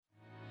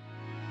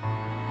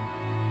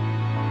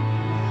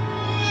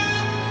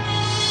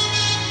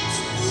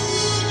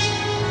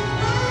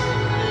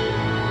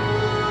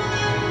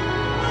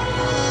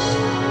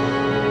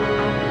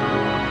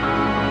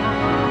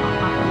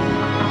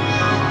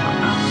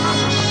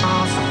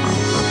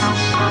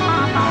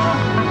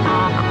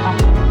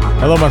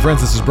Hello, my friends.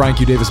 This is Brian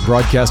Q. Davis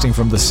broadcasting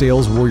from the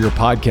Sales Warrior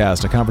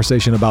Podcast, a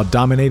conversation about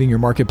dominating your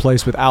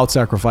marketplace without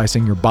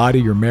sacrificing your body,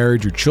 your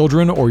marriage, your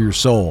children, or your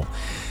soul.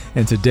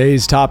 And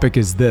today's topic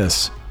is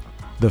this: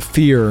 the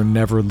fear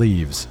never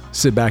leaves.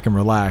 Sit back and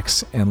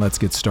relax, and let's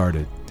get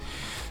started.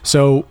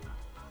 So,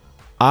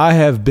 I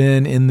have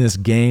been in this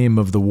game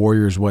of the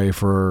Warrior's Way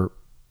for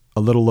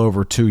a little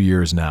over 2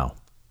 years now.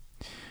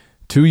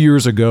 2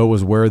 years ago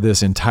was where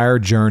this entire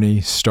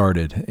journey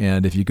started.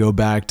 And if you go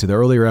back to the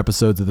earlier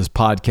episodes of this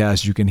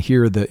podcast, you can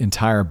hear the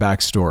entire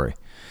backstory.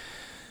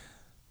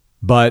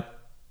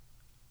 But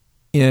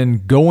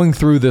in going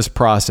through this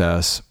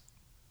process,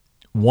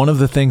 one of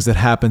the things that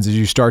happens is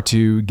you start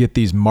to get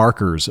these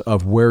markers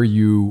of where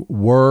you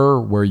were,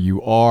 where you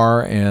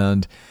are,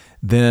 and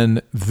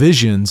then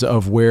visions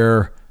of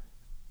where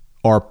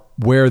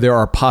there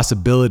are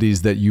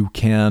possibilities that you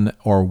can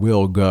or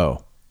will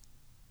go.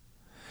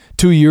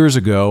 2 years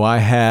ago, I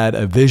had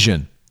a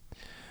vision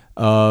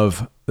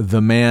of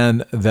the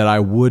man that I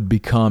would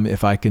become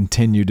if I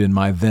continued in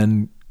my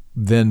then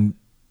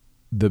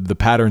the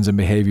patterns and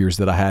behaviors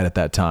that I had at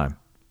that time.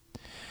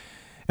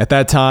 At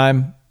that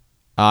time,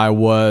 I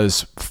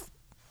was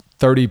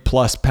 30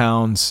 plus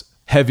pounds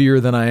heavier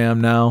than I am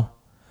now.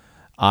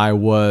 I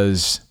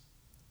was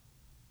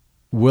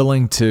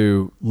willing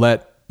to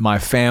let my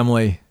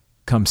family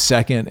come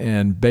second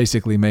and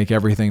basically make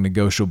everything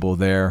negotiable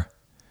there.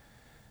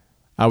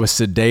 I was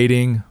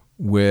sedating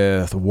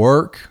with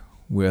work,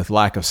 with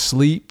lack of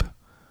sleep,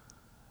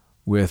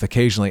 with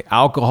occasionally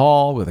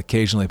alcohol, with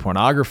occasionally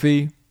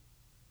pornography,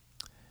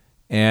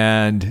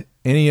 and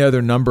any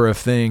other number of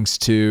things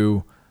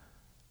to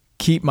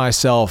keep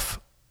myself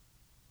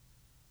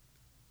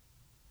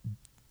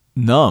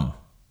numb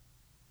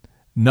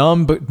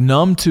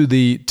to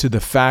the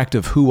fact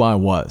of who I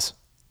was,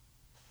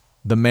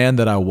 the man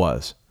that I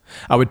was.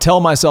 I would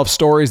tell myself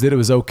stories that it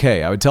was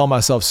okay. I would tell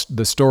myself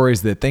the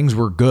stories that things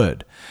were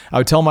good. I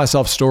would tell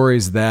myself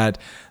stories that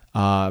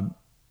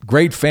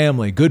great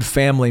family, good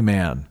family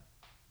man,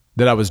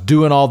 that I was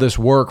doing all this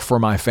work for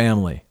my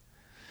family,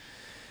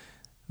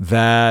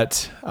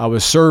 that I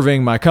was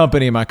serving my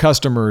company, my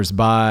customers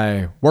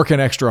by working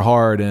extra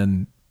hard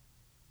and,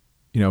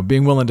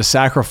 being willing to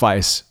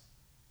sacrifice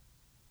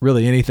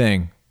really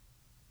anything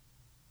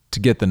to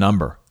get the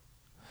number.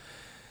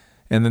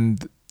 And then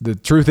the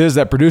truth is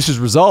that produces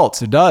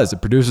results. It does.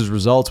 It produces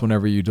results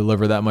whenever you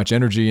deliver that much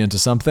energy into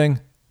something,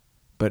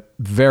 but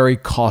very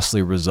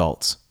costly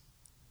results.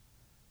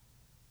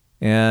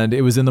 And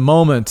it was in the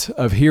moment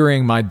of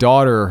hearing my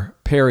daughter,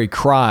 Perry,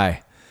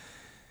 cry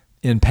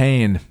in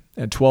pain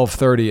at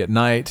 12:30 at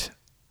night,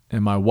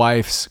 and my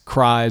wife's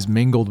cries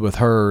mingled with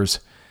hers,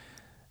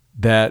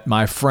 that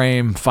my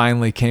frame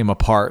finally came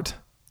apart.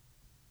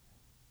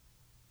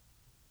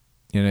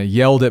 I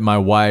yelled at my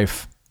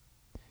wife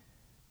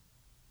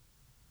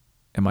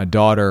and my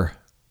daughter,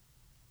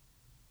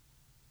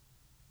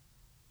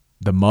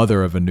 the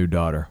mother of a new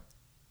daughter,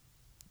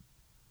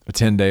 a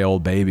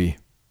 10-day-old baby.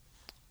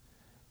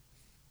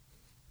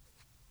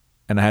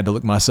 And I had to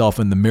look myself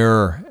in the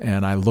mirror,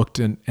 and I looked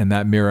in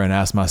that mirror and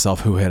asked myself,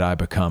 who had I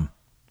become?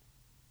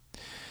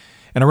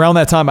 And around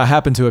that time, I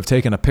happened to have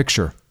taken a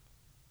picture.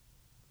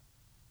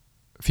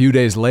 A few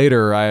days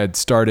later, I had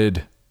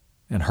started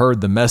and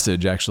heard the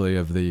message, actually,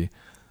 of the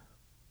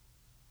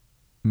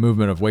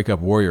movement of Wake Up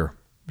Warrior,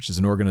 which is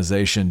an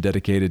organization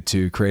dedicated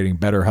to creating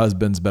better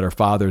husbands, better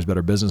fathers,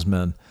 better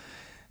businessmen.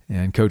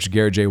 And Coach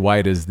Garrett J.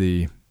 White is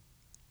the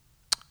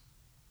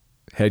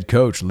head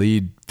coach,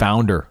 lead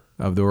founder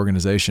of the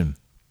organization.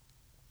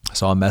 I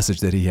saw a message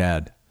that he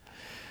had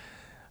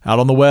out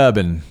on the web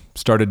and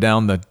started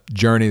down the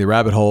journey, the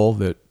rabbit hole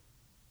that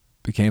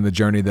became the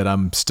journey that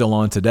I'm still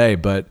on today.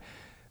 But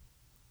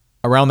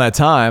around that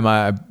time,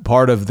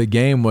 part of the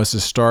game was to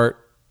start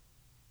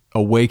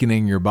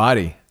awakening your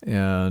body.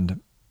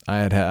 And I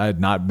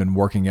had not been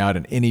working out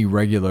at any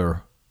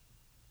regular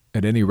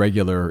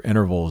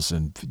intervals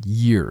in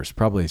years,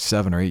 probably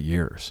 7 or 8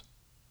 years.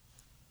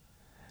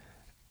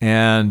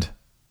 And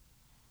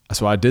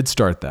so I did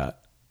start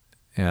that.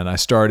 And I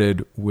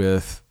started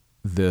with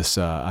this,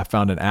 I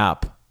found an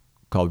app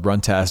called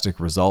Runtastic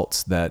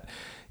Results that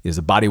is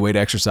a body weight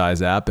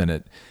exercise app. And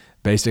it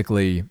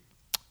basically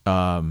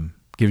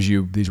gives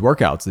you these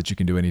workouts that you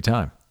can do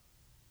anytime.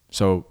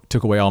 So it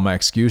took away all my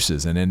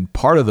excuses. And in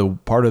part of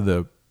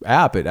the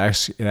app, it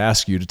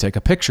asks you to take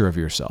a picture of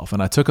yourself.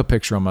 And I took a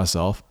picture of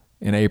myself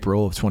in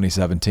April of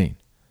 2017.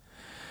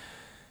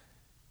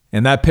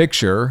 And that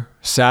picture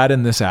sat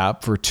in this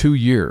app for 2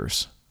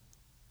 years.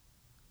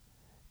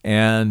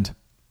 And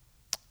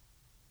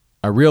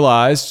I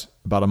realized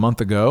about a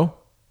month ago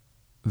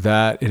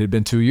that it had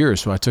been 2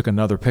 years. So I took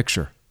another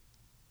picture.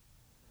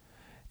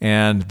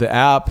 And the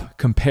app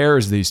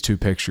compares these two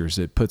pictures.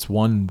 It puts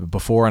one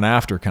before and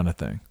after kind of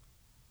thing.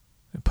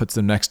 It puts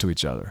them next to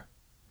each other.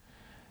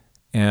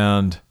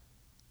 And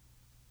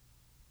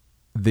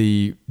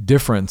the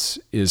difference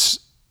is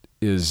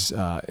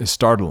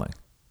startling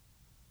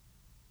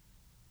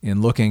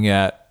in looking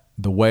at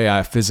the way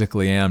I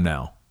physically am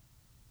now.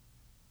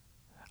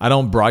 I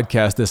don't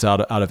broadcast this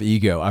out of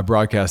ego. I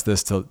broadcast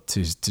this to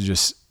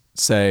just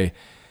say,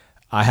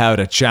 I had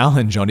a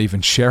challenge on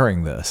even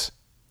sharing this.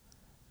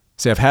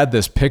 See, I've had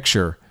this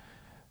picture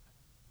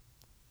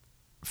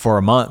for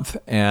a month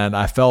and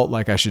I felt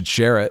like I should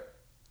share it,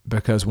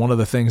 because one of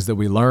the things that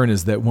we learn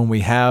is that when we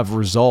have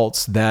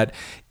results, that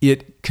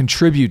it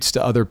contributes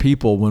to other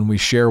people when we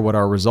share what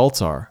our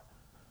results are.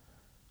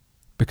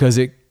 Because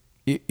it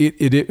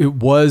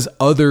was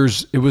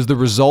others, it was the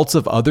results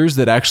of others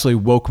that actually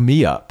woke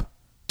me up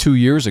 2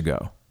 years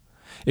ago.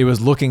 It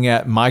was looking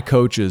at my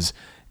coaches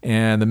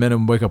and the Men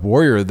and Wake Up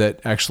Warrior that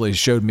actually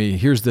showed me,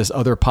 here's this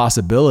other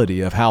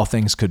possibility of how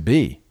things could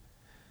be.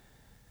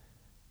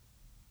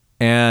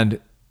 And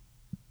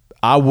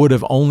I would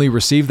have only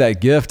received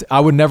that gift. I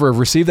would never have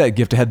received that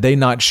gift had they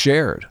not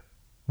shared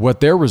what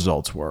their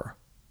results were.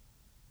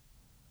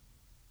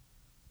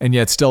 And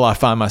yet still I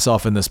find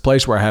myself in this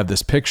place where I have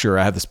this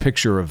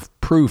picture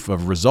of proof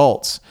of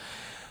results.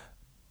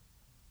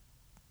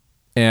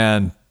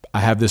 And I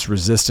have this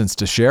resistance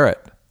to share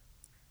it.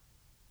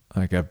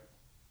 Like I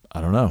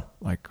don't know,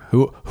 like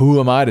who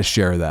am I to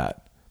share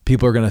that?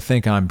 People are going to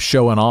think I'm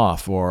showing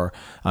off or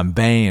I'm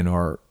vain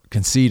or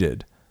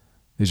conceited.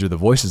 These are the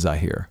voices I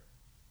hear.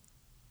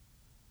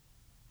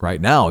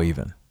 Right now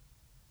even.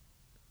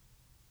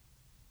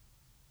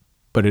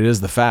 But it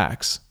is the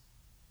facts.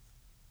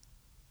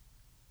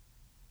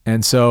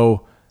 And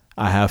so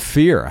I have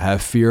fear. I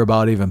have fear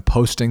about even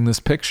posting this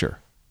picture.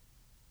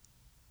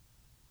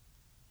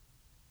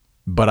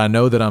 But I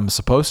know that I'm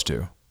supposed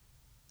to.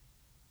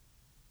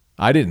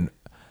 I didn't,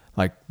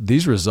 like,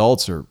 these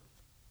results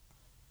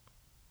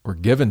were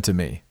given to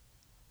me.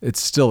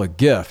 It's still a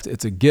gift.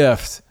 It's a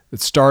gift that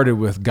started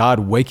with God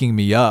waking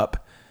me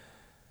up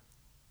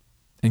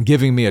and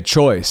giving me a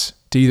choice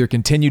to either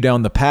continue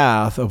down the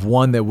path of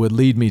one that would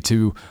lead me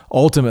to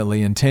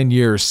ultimately in 10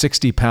 years,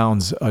 60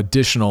 pounds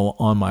additional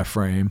on my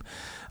frame,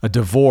 a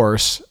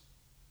divorce,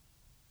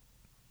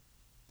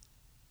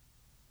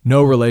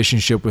 no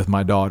relationship with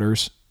my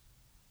daughters,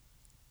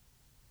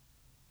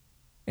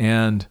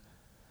 and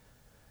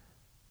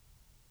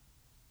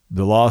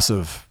the loss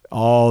of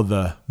all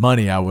the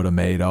money I would have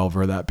made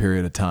over that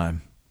period of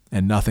time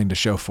and nothing to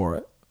show for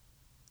it.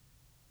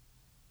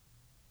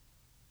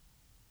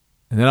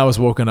 And then I was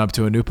woken up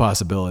to a new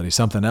possibility,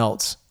 something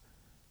else.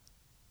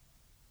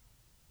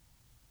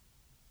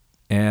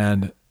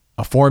 And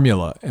a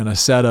formula and a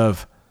set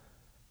of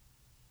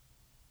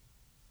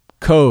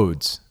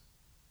codes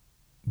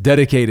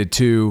dedicated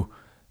to,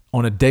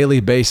 on a daily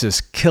basis,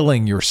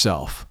 killing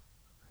yourself.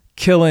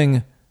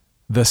 Killing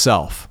the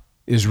self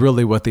is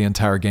really what the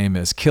entire game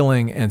is.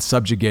 Killing and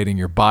subjugating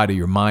your body,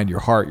 your mind,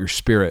 your heart, your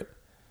spirit,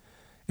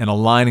 and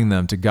aligning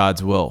them to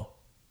God's will.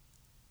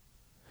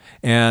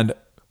 And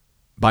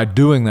by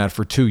doing that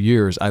for 2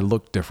 years, I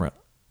looked different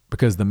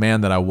because the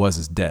man that I was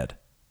is dead.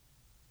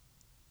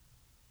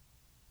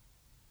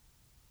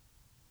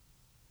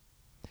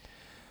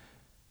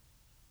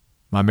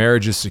 My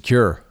marriage is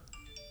secure.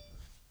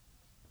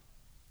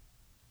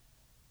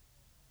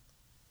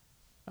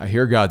 I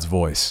hear God's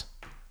voice.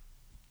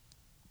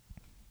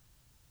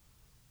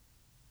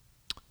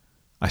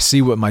 I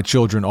see what my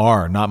children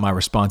are, not my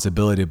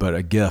responsibility, but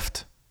a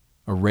gift,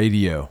 a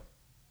radio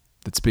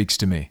that speaks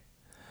to me.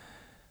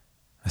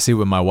 I see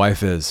what my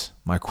wife is,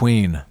 my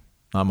queen,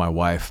 not my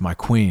wife, my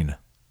queen.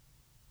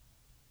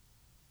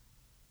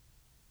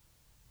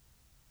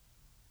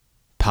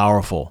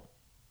 Powerful,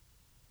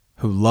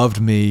 who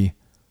loved me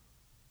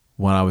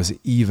when I was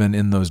even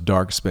in those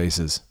dark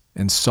spaces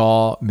and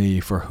saw me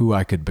for who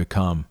I could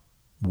become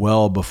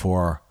well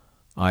before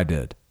I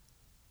did.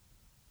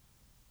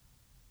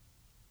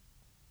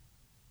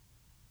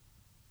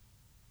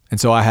 And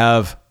so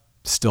I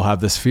still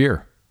have this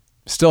fear.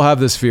 Still have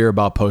this fear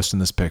about posting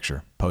this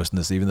picture, posting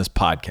this, even this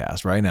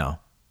podcast right now.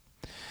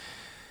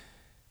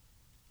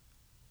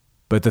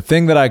 But the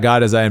thing that I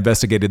got as I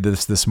investigated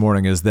this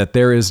morning is that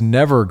there is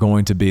never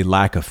going to be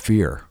lack of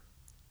fear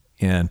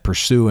in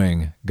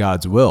pursuing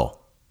God's will.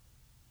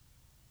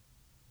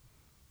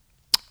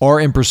 Or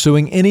in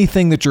pursuing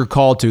anything that you're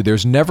called to,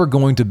 there's never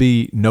going to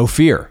be no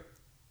fear.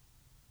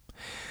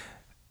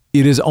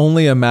 It is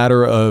only a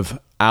matter of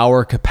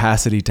our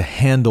capacity to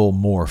handle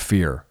more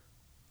fear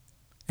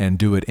and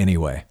do it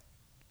anyway.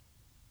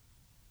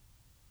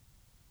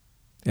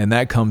 And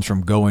that comes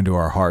from going to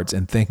our hearts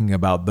and thinking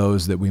about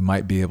those that we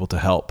might be able to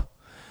help,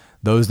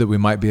 those that we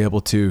might be able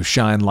to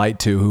shine light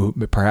to who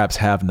perhaps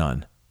have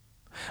none.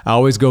 I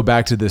always go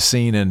back to this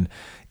scene in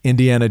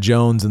Indiana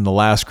Jones and the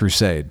Last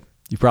Crusade.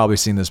 You've probably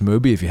seen this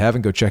movie. If you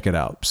haven't, go check it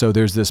out. So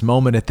there's this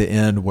moment at the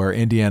end where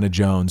Indiana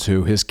Jones,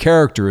 who his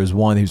character is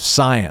one who's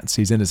science.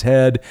 He's in his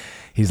head.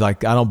 He's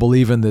like, I don't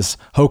believe in this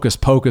hocus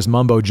pocus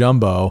mumbo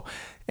jumbo.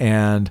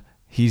 And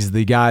he's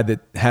the guy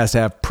that has to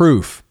have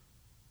proof.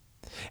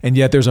 And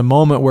yet there's a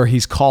moment where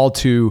he's called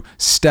to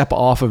step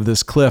off of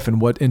this cliff and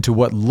into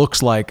what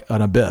looks like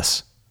an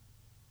abyss.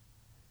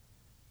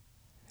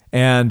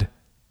 And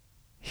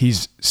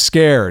he's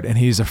scared and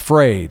he's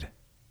afraid.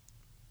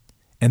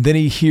 And then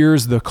he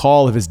hears the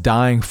call of his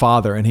dying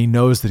father, and he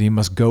knows that he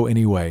must go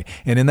anyway.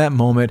 And in that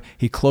moment,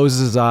 he closes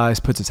his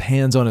eyes, puts his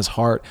hands on his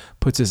heart,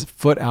 puts his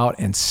foot out,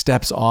 and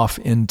steps off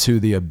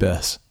into the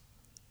abyss,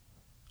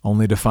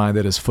 only to find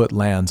that his foot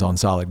lands on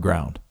solid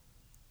ground.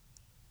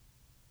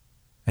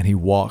 And he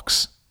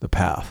walks the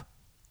path.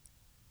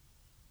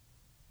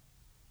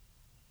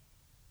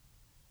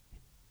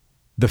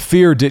 The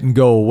fear didn't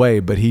go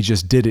away, but he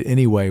just did it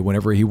anyway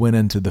whenever he went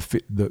into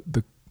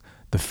the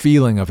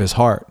feeling of his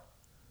heart.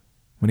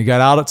 When he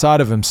got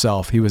outside of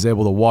himself, he was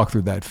able to walk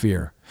through that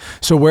fear.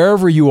 So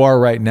wherever you are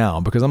right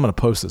now, because I'm going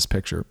to post this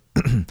picture,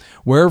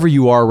 wherever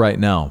you are right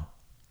now,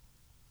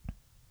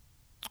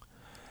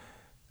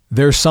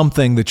 there's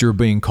something that you're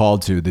being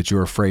called to that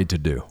you're afraid to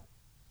do.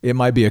 It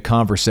might be a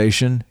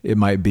conversation. It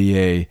might be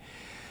a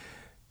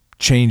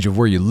change of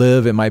where you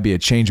live. It might be a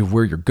change of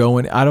where you're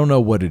going. I don't know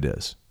what it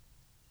is.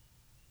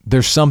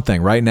 There's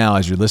something right now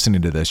as you're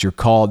listening to this, you're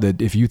called that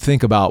if you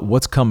think about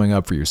what's coming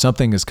up for you,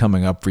 something is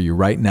coming up for you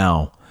right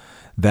now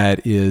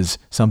that is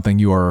something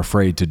you are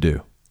afraid to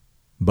do,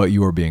 but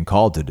you are being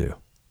called to do.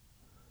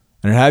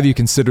 And have you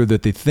considered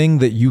that the thing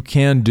that you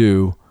can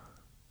do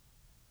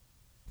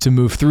to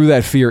move through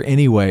that fear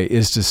anyway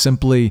is to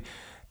simply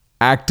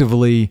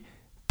actively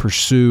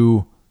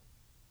pursue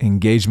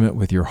engagement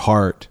with your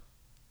heart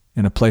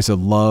in a place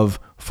of love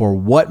for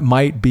what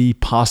might be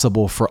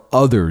possible for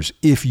others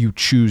if you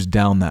choose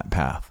down that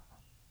path.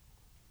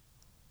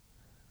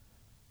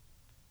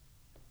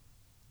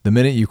 The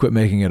minute you quit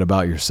making it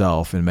about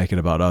yourself and make it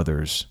about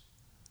others,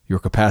 your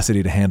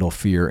capacity to handle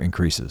fear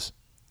increases.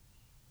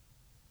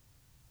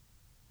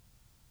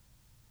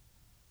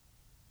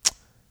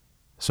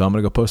 So I'm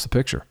going to go post a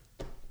picture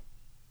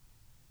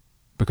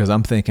because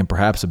I'm thinking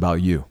perhaps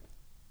about you.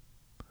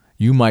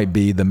 You might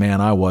be the man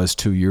I was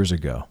 2 years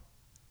ago,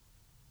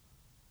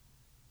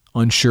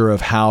 unsure of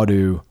how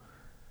to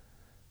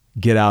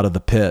get out of the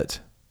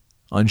pit,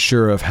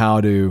 unsure of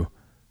how to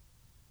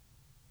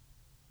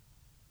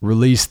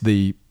release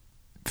the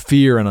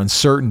fear and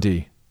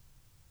uncertainty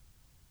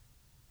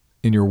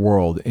in your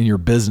world, in your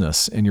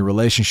business, in your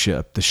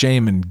relationship, the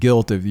shame and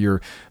guilt of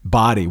your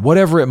body,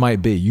 whatever it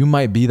might be. You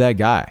might be that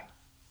guy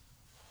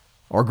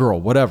or girl,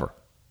 whatever.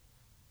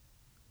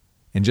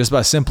 And just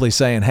by simply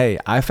saying, hey,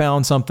 I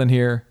found something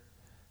here.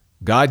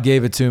 God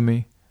gave it to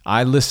me.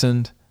 I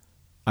listened.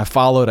 I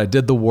followed. I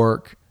did the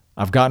work.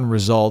 I've gotten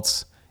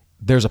results.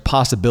 There's a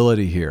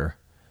possibility here.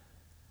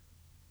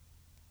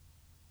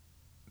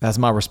 That's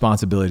my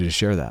responsibility to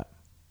share that.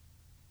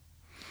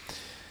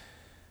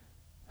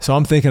 So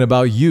I'm thinking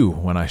about you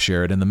when I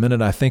share it. And the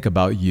minute I think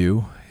about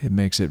you, it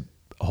makes it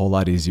a whole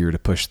lot easier to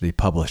push the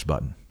publish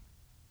button.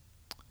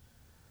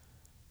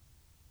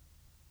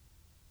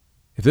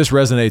 If this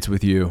resonates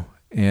with you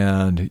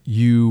and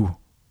you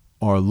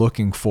are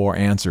looking for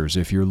answers,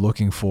 if you're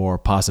looking for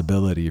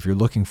possibility, if you're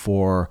looking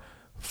for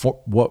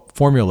what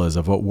formulas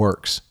of what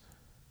works,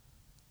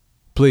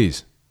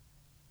 please,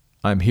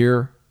 I'm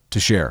here to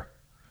share.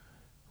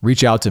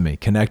 Reach out to me,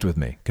 connect with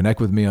me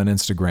on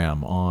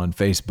Instagram, on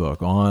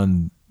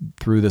Facebook,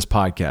 through this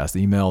podcast.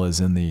 The email is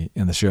in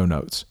the show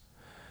notes.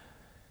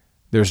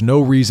 There's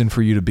no reason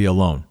for you to be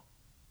alone.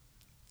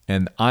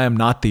 And I am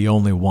not the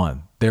only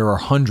one. There are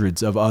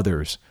hundreds of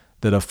others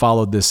that have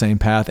followed this same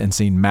path and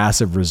seen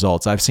massive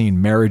results. I've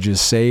seen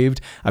marriages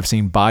saved. I've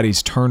seen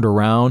bodies turned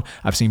around.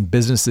 I've seen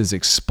businesses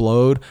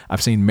explode.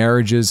 I've seen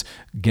marriages,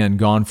 again,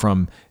 gone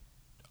from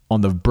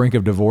on the brink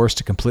of divorce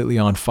to completely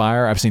on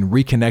fire. I've seen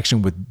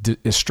reconnection with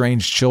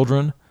estranged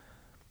children.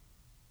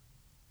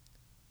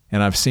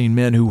 And I've seen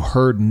men who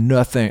heard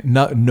nothing,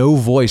 no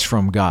voice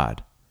from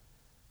God,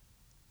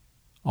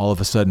 all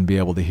of a sudden be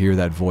able to hear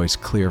that voice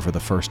clear for the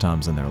first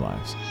times in their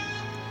lives.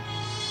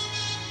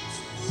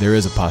 There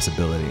is a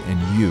possibility,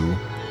 and you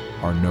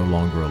are no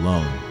longer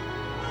alone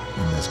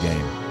in this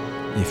game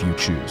if you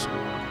choose.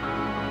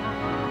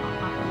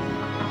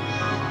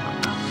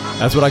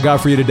 That's what I got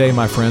for you today,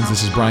 my friends.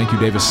 This is Brian Q.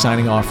 Davis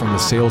signing off from the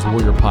Sales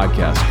Warrior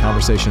Podcast, a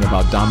conversation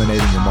about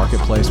dominating your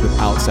marketplace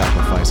without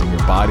sacrificing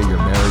your body, your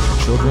marriage, your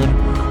children,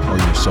 or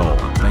your soul.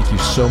 Thank you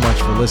so much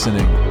for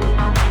listening.